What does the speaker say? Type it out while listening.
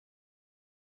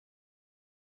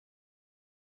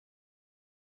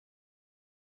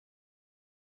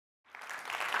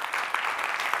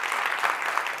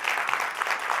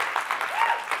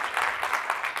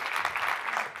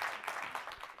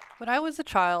When I was a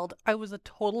child, I was a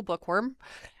total bookworm,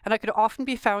 and I could often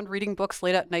be found reading books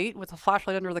late at night with a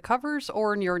flashlight under the covers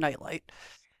or near a nightlight.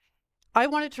 I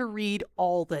wanted to read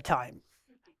all the time,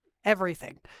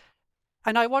 everything,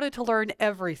 and I wanted to learn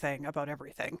everything about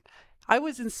everything. I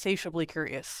was insatiably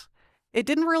curious. It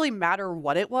didn't really matter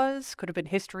what it was, could have been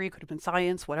history, could have been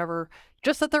science, whatever,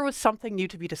 just that there was something new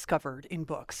to be discovered in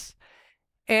books.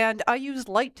 And I used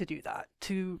light to do that,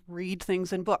 to read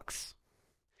things in books.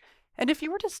 And if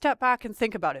you were to step back and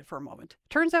think about it for a moment,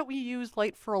 turns out we use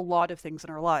light for a lot of things in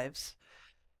our lives.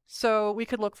 So we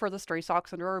could look for the stray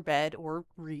socks under our bed or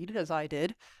read, as I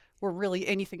did, or really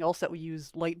anything else that we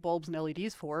use light bulbs and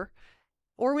LEDs for.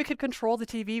 Or we could control the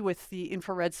TV with the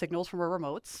infrared signals from our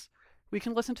remotes. We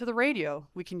can listen to the radio.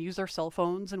 We can use our cell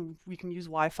phones and we can use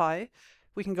Wi-Fi.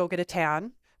 We can go get a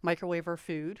tan, microwave our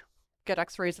food, get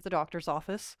x-rays at the doctor's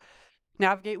office,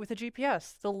 navigate with a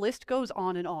GPS. The list goes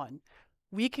on and on.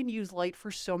 We can use light for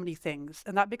so many things,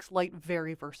 and that makes light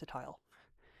very versatile.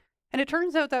 And it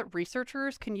turns out that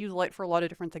researchers can use light for a lot of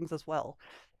different things as well.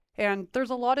 And there's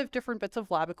a lot of different bits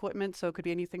of lab equipment, so it could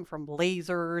be anything from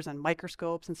lasers and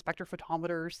microscopes and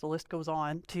spectrophotometers, the list goes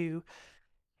on, to.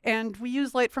 And we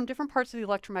use light from different parts of the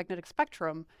electromagnetic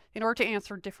spectrum in order to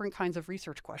answer different kinds of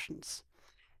research questions.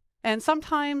 And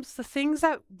sometimes the things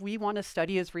that we want to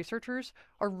study as researchers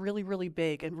are really, really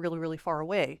big and really, really far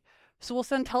away. So we'll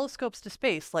send telescopes to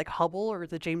space, like Hubble or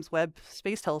the James Webb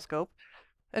Space Telescope,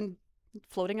 and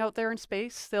floating out there in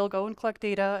space, they'll go and collect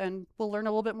data and we'll learn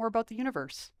a little bit more about the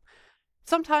universe.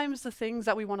 Sometimes the things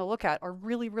that we want to look at are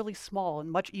really, really small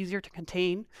and much easier to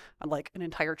contain, unlike an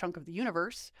entire chunk of the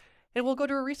universe, and we'll go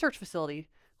to a research facility,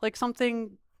 like a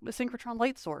synchrotron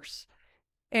light source.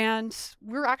 And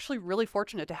we're actually really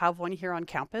fortunate to have one here on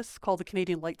campus called the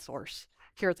Canadian Light Source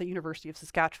here at the University of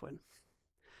Saskatchewan.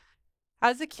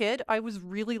 As a kid, I was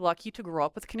really lucky to grow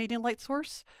up with Canadian Light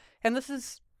Source, and this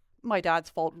is my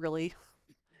dad's fault, really.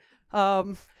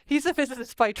 He's a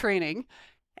physicist by training,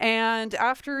 and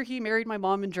after he married my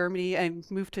mom in Germany and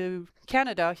moved to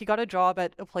Canada, he got a job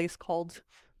at a place called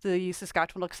the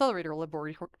Saskatchewan Accelerator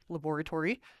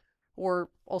Laboratory, or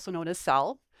also known as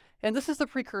SAL, and this is the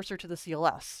precursor to the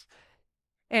CLS.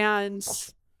 And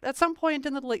at some point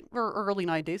in the late or early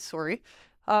 90s,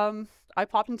 I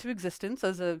popped into existence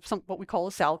as what we call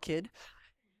a SAL kid.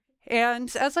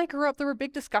 And as I grew up, there were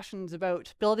big discussions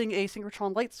about building a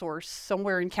synchrotron light source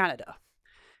somewhere in Canada.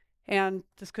 And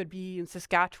this could be in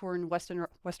Saskatchewan, Western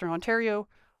Ontario.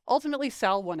 Ultimately,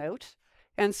 SAL won out.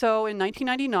 And so in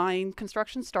 1999,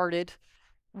 construction started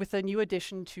with a new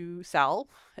addition to SAL,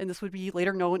 and this would be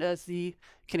later known as the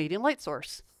Canadian Light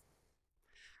Source.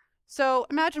 So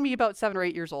imagine me about 7 or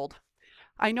 8 years old.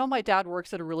 I know my dad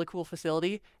works at a really cool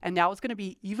facility, and now it's going to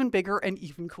be even bigger and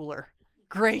even cooler.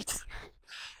 Great.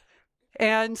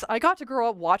 And I got to grow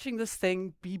up watching this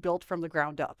thing be built from the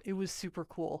ground up. It was super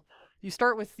cool. You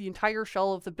start with the entire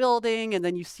shell of the building, and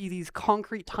then you see these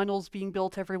concrete tunnels being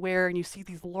built everywhere, and you see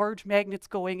these large magnets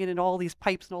going in and all these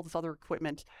pipes and all this other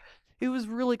equipment. It was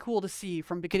really cool to see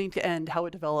from beginning to end how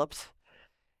it developed.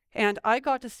 And I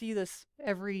got to see this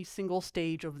every single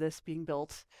stage of this being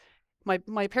built.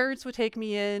 My parents would take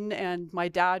me in, and my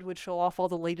dad would show off all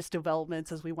the latest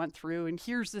developments as we went through, and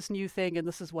here's this new thing, and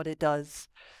this is what it does.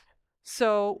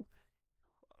 So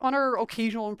on our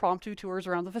occasional impromptu tours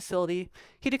around the facility,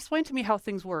 he'd explain to me how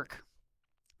things work.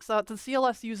 So that the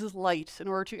CLS uses light in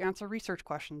order to answer research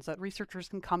questions, that researchers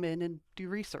can come in and do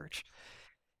research.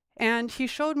 And he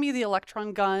showed me the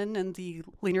electron gun and the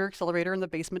linear accelerator in the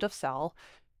basement of SAL,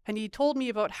 and he told me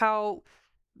about how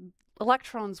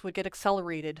electrons would get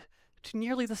accelerated to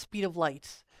nearly the speed of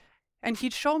light. And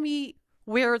he'd show me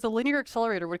where the linear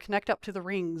accelerator would connect up to the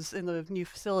rings in the new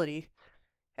facility.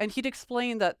 And he'd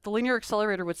explain that the linear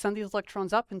accelerator would send these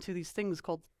electrons up into these things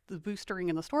called the booster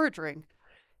ring and the storage ring.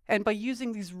 And by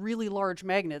using these really large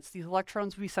magnets, these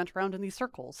electrons would be sent around in these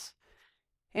circles.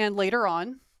 And later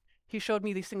on, he showed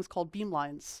me these things called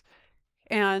beamlines.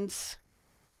 And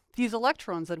these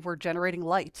electrons that were generating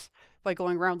light by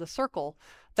going around the circle,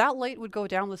 that light would go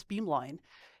down this beamline.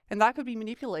 And that could be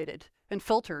manipulated and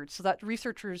filtered so that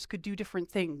researchers could do different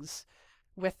things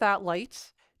with that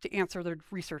light to answer their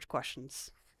research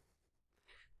questions.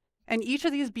 And each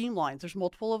of these beamlines, there's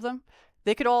multiple of them,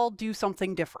 they could all do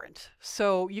something different.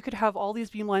 So you could have all these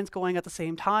beamlines going at the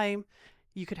same time.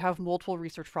 You could have multiple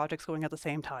research projects going at the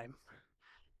same time.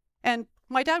 And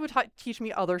my dad would teach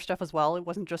me other stuff as well. It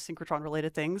wasn't just synchrotron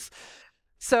related things.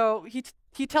 So he'd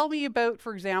tell me about,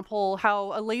 for example,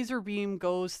 how a laser beam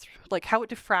goes through, like how it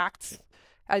diffracts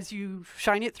as you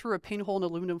shine it through a pinhole in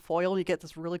aluminum foil and you get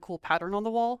this really cool pattern on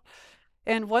the wall.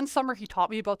 And one summer he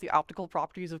taught me about the optical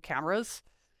properties of cameras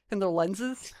and their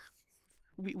lenses.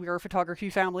 we are a photography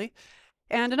family.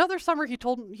 And another summer, he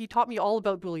taught me all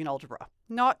about Boolean algebra.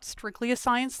 Not strictly a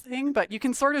science thing, but you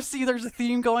can sort of see there's a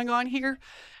theme going on here.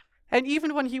 And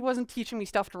even when he wasn't teaching me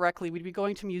stuff directly, we'd be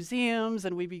going to museums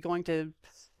and we'd be going to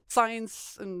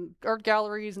science and art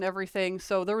galleries and everything.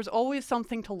 So there was always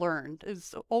something to learn.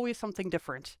 There's always something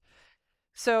different.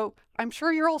 So I'm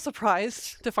sure you're all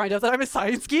surprised to find out that I'm a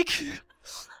science geek.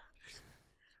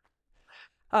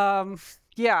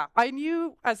 Yeah, I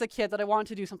knew as a kid that I wanted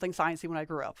to do something sciencey when I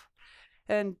grew up.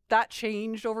 And that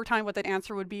changed over time. What that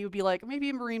answer would be like maybe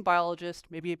a marine biologist,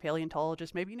 maybe a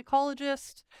paleontologist, maybe an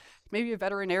ecologist, maybe a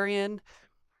veterinarian.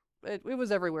 It was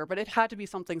everywhere, but it had to be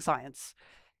something science.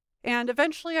 And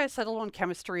eventually I settled on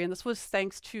chemistry, and this was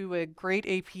thanks to a great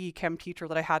AP chem teacher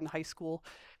that I had in high school.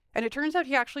 And it turns out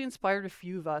he actually inspired a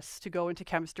few of us to go into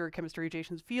chemistry or chemistry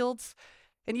adjacent fields.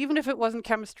 And even if it wasn't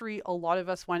chemistry, a lot of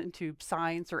us went into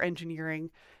science or engineering,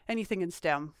 anything in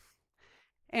STEM.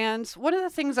 And one of the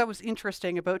things that was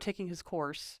interesting about taking his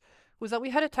course was that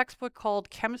we had a textbook called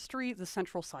Chemistry, the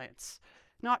Central Science.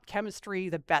 Not chemistry,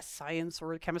 the best science,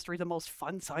 or chemistry, the most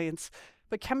fun science,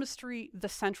 but chemistry, the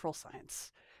central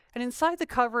science. And inside the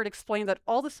cover, it explained that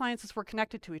all the sciences were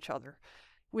connected to each other,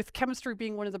 with chemistry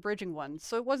being one of the bridging ones.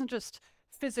 So it wasn't just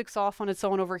physics off on its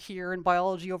own over here and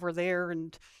biology over there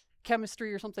and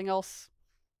chemistry or something else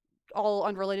all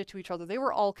unrelated to each other. They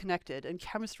were all connected, and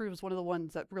chemistry was one of the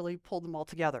ones that really pulled them all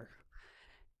together.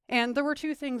 And there were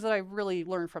two things that I really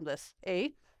learned from this.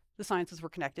 A, the sciences were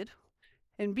connected,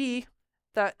 and B,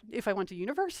 that if I went to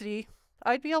university,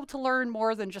 I'd be able to learn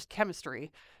more than just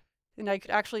chemistry, and I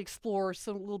could actually explore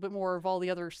a little bit more of all the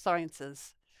other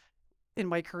sciences in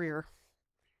my career.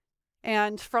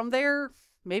 And from there,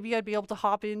 maybe I'd be able to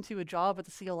hop into a job at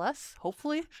the CLS,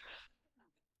 hopefully.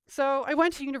 So I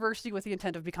went to university with the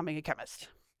intent of becoming a chemist.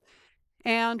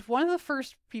 And one of the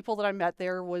first people that I met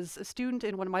there was a student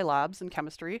in one of my labs in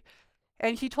chemistry.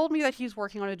 And he told me that he's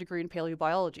working on a degree in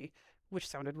paleobiology, which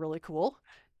sounded really cool.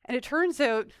 And it turns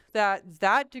out that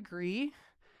that degree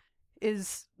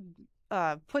is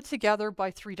put together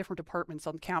by 3 different departments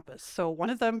on campus. So one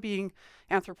of them being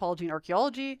anthropology and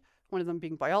archaeology, one of them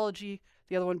being biology,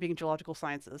 the other one being geological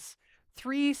sciences.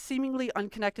 3 seemingly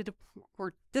unconnected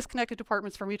or disconnected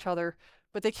departments from each other,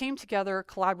 but they came together,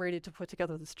 collaborated to put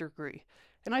together this degree.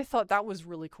 And I thought that was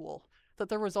really cool, that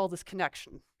there was all this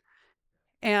connection.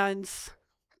 And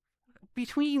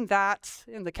between that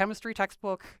and the chemistry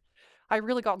textbook, I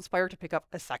really got inspired to pick up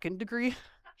a second degree.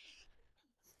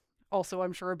 Also,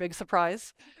 I'm sure a big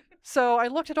surprise. So I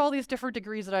looked at all these different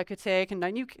degrees that I could take, and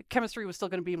I knew chemistry was still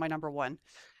going to be my number one.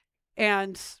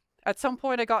 And at some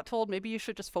point I got told maybe you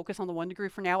should just focus on the one degree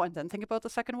for now and then think about the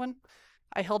second one.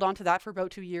 I held on to that for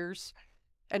about 2 years,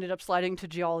 ended up sliding to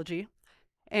geology.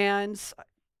 And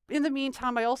in the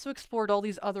meantime, I also explored all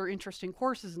these other interesting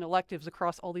courses and electives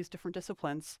across all these different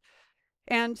disciplines.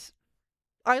 And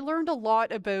I learned a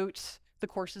lot about the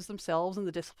courses themselves and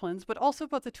the disciplines, but also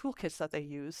about the toolkits that they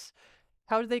use.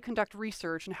 How do they conduct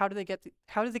research, and how do they get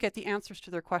the answers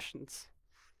to their questions?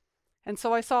 And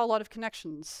so I saw a lot of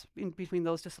connections in between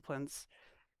those disciplines.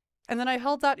 And then I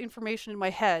held that information in my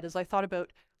head as I thought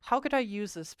about how could I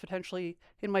use this potentially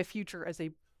in my future as a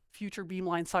future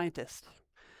beamline scientist.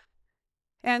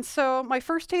 And so my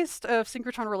first taste of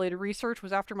synchrotron-related research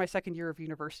was after my second year of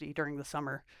university during the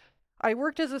summer. I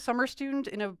worked as a summer student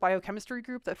in a biochemistry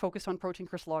group that focused on protein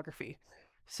crystallography.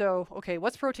 So, okay,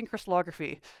 what's protein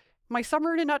crystallography? My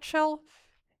summer in a nutshell,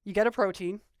 you get a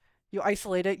protein, you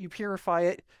isolate it, you purify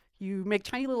it, you make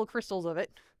tiny little crystals of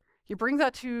it, you bring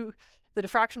that to the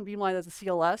diffraction beamline as a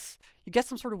CLS, you get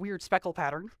some sort of weird speckle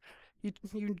pattern,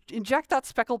 you inject that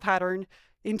speckle pattern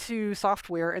into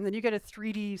software, and then you get a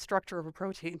 3D structure of a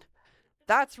protein.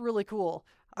 That's really cool.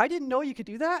 I didn't know you could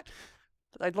do that.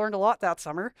 I'd learned a lot that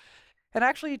summer. And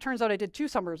actually, it turns out I did 2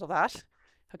 summers of that.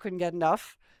 I couldn't get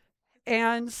enough.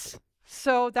 And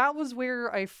so that was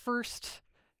where I first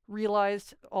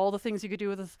realized all the things you could do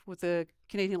with the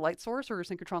Canadian light source or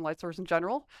synchrotron light source in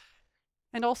general.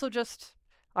 And also just,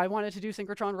 I wanted to do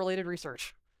synchrotron-related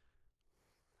research.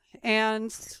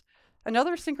 And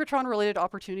another synchrotron-related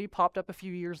opportunity popped up a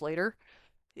few years later.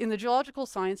 In the geological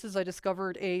sciences, I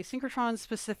discovered a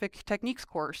synchrotron-specific techniques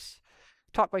course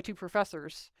taught by 2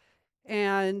 professors.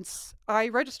 And I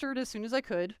registered as soon as I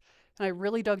could, and I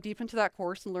really dug deep into that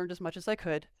course and learned as much as I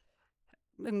could.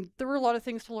 And there were a lot of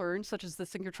things to learn, such as the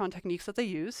synchrotron techniques that they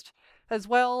used, as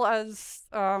well as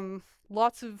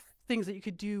lots of things that you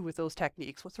could do with those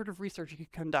techniques, what sort of research you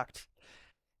could conduct.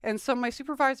 And so my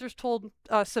supervisors told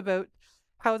us about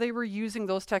how they were using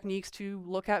those techniques to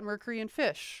look at mercury in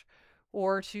fish,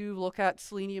 or to look at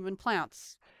selenium in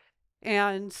plants.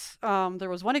 And there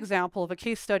was one example of a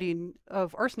case study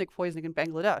of arsenic poisoning in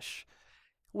Bangladesh,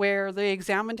 where they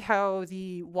examined how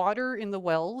the water in the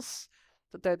wells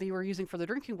that they were using for the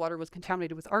drinking water was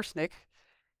contaminated with arsenic,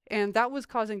 and that was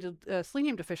causing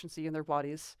selenium deficiency in their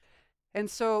bodies. And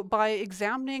so by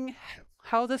examining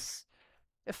how this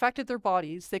affected their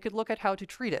bodies, they could look at how to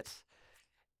treat it.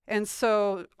 And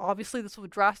so obviously this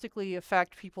would drastically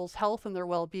affect people's health and their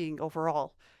well-being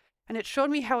overall. And it showed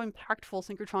me how impactful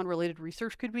synchrotron-related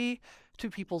research could be to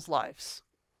people's lives.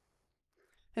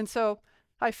 And so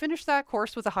I finished that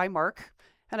course with a high mark,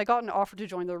 and I got an offer to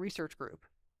join the research group.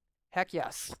 Heck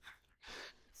yes.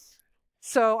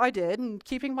 So I did, and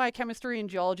keeping my chemistry and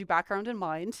geology background in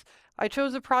mind, I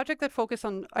chose a project that focused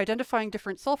on identifying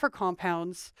different sulfur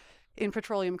compounds in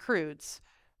petroleum crudes,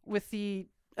 with the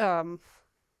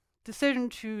decision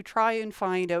to try and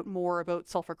find out more about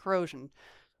sulfur corrosion.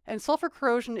 And sulfur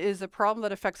corrosion is a problem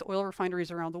that affects oil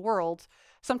refineries around the world,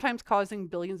 sometimes causing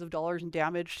billions of dollars in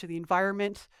damage to the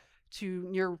environment,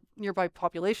 to nearby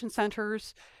population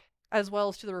centers, as well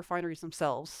as to the refineries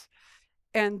themselves.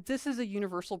 And this is a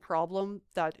universal problem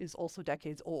that is also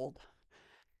decades old.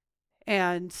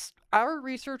 And our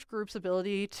research group's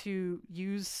ability to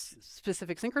use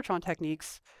specific synchrotron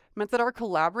techniques meant that our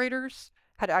collaborators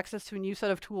had access to a new set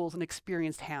of tools and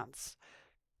experienced hands.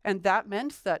 And that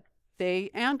meant that they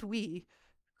and we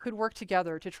could work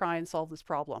together to try and solve this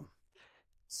problem.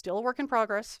 Still a work in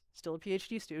progress, still a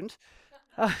PhD student.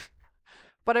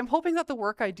 But I'm hoping that the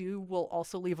work I do will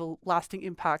also leave a lasting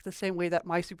impact the same way that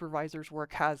my supervisor's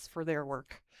work has for their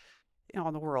work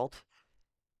on the world.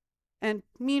 And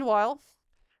meanwhile,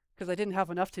 because I didn't have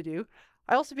enough to do,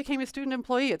 I also became a student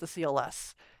employee at the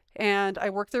CLS. And I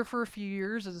worked there for a few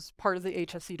years as part of the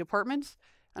HSC department,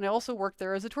 and I also worked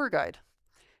there as a tour guide.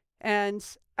 And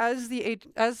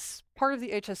as part of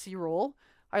the HSC role,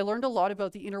 I learned a lot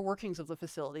about the inner workings of the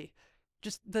facility,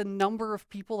 just the number of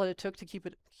people that it took to keep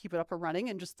it up and running,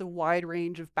 and just the wide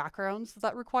range of backgrounds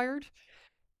that required.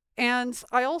 And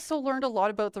I also learned a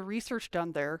lot about the research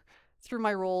done there through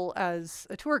my role as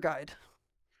a tour guide.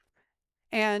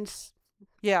 And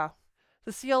yeah,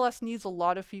 the CLS needs a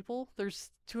lot of people.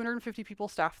 There's 250 people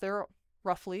staffed there,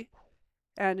 roughly.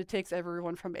 And it takes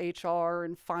everyone from HR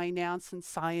and finance and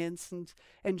science and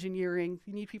engineering.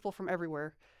 You need people from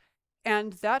everywhere.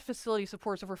 And that facility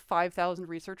supports over 5,000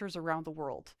 researchers around the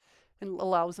world and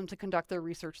allows them to conduct their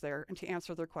research there and to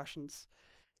answer their questions.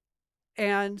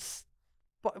 And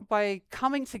by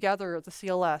coming together at the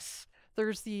CLS,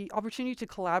 there's the opportunity to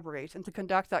collaborate and to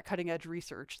conduct that cutting-edge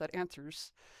research that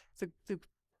answers the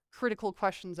critical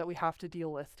questions that we have to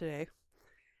deal with today.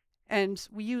 And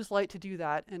we use light to do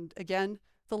that. And again,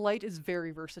 the light is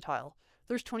very versatile.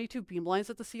 There's 22 beamlines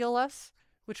at the CLS,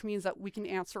 which means that we can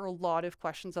answer a lot of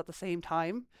questions at the same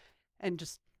time and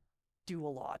just do a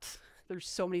lot. There's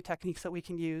so many techniques that we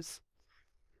can use.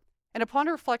 And upon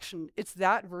reflection, it's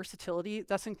that versatility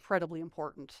that's incredibly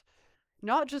important,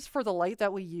 not just for the light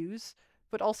that we use,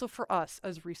 but also for us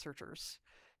as researchers.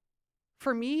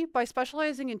 For me, by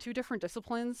specializing in 2 different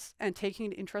disciplines and taking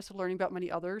an interest in learning about many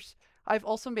others, I've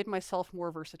also made myself more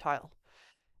versatile.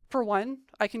 For one,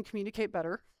 I can communicate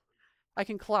better. I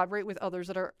can collaborate with others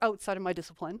that are outside of my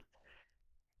discipline.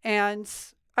 And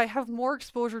I have more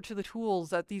exposure to the tools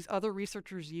that these other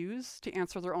researchers use to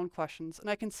answer their own questions. And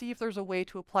I can see if there's a way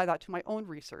to apply that to my own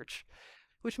research,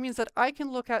 which means that I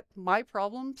can look at my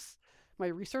problems, my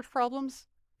research problems,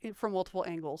 from multiple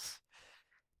angles.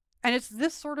 And it's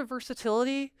this sort of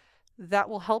versatility that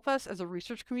will help us as a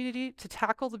research community to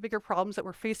tackle the bigger problems that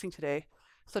we're facing today,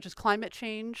 such as climate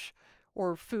change,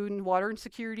 or food and water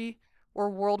insecurity, or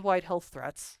worldwide health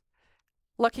threats.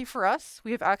 Lucky for us,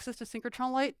 we have access to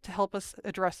synchrotron light to help us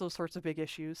address those sorts of big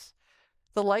issues.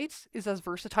 The light is as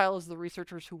versatile as the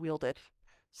researchers who wield it.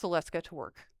 So let's get to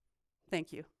work.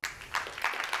 Thank you.